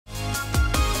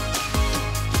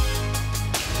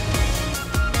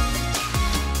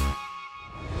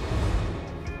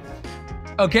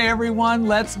Okay, everyone,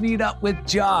 let's meet up with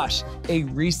Josh, a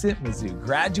recent Mizzou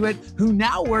graduate who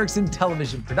now works in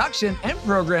television production and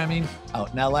programming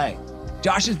out in LA.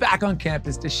 Josh is back on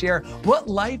campus to share what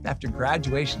life after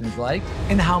graduation is like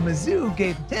and how Mizzou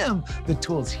gave him the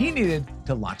tools he needed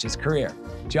to launch his career.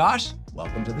 Josh,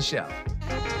 welcome to the show.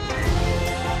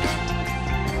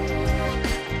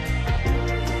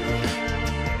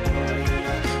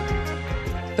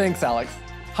 Thanks, Alex.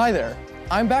 Hi there.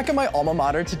 I'm back at my alma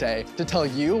mater today to tell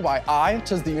you why I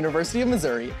chose the University of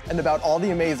Missouri and about all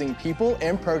the amazing people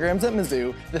and programs at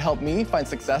Mizzou that helped me find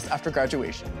success after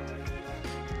graduation.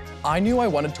 I knew I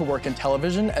wanted to work in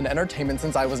television and entertainment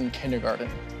since I was in kindergarten.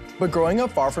 But growing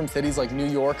up far from cities like New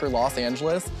York or Los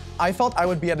Angeles, I felt I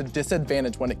would be at a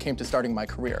disadvantage when it came to starting my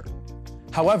career.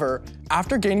 However,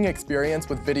 after gaining experience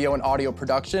with video and audio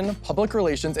production, public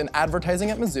relations, and advertising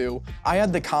at Mizzou, I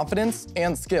had the confidence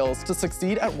and skills to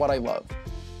succeed at what I love.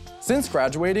 Since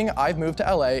graduating, I've moved to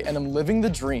LA and am living the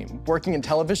dream, working in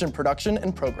television production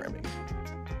and programming.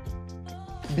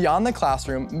 Beyond the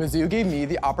classroom, Mizzou gave me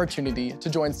the opportunity to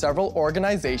join several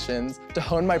organizations to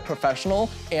hone my professional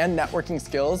and networking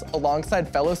skills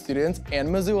alongside fellow students and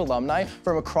Mizzou alumni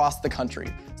from across the country,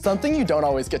 something you don't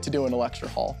always get to do in a lecture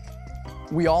hall.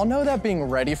 We all know that being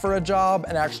ready for a job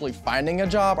and actually finding a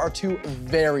job are two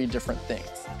very different things.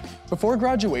 Before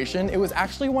graduation, it was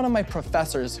actually one of my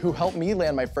professors who helped me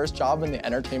land my first job in the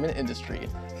entertainment industry.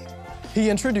 He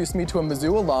introduced me to a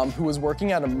Mizzou alum who was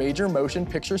working at a major motion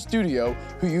picture studio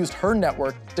who used her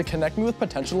network to connect me with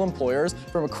potential employers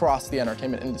from across the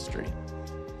entertainment industry.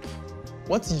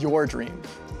 What's your dream?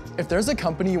 If there's a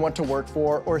company you want to work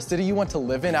for or a city you want to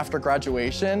live in after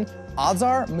graduation, odds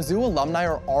are Mizzou alumni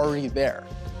are already there.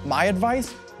 My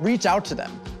advice, reach out to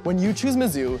them. When you choose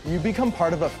Mizzou, you become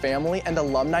part of a family and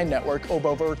alumni network of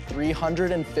over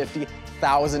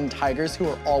 350,000 Tigers who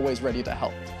are always ready to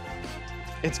help.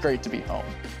 It's great to be home.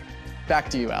 Back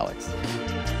to you, Alex.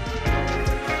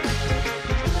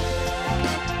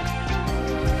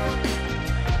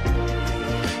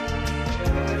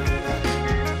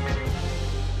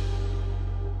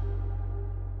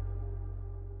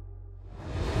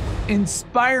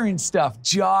 Inspiring stuff,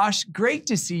 Josh. Great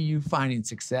to see you finding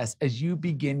success as you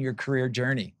begin your career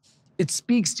journey. It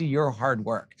speaks to your hard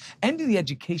work and to the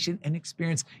education and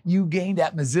experience you gained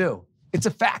at Mizzou. It's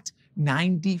a fact,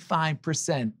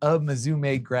 95% of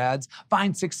Mizzou-made grads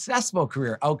find successful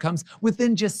career outcomes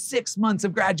within just 6 months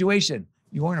of graduation.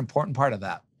 You are an important part of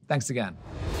that. Thanks again.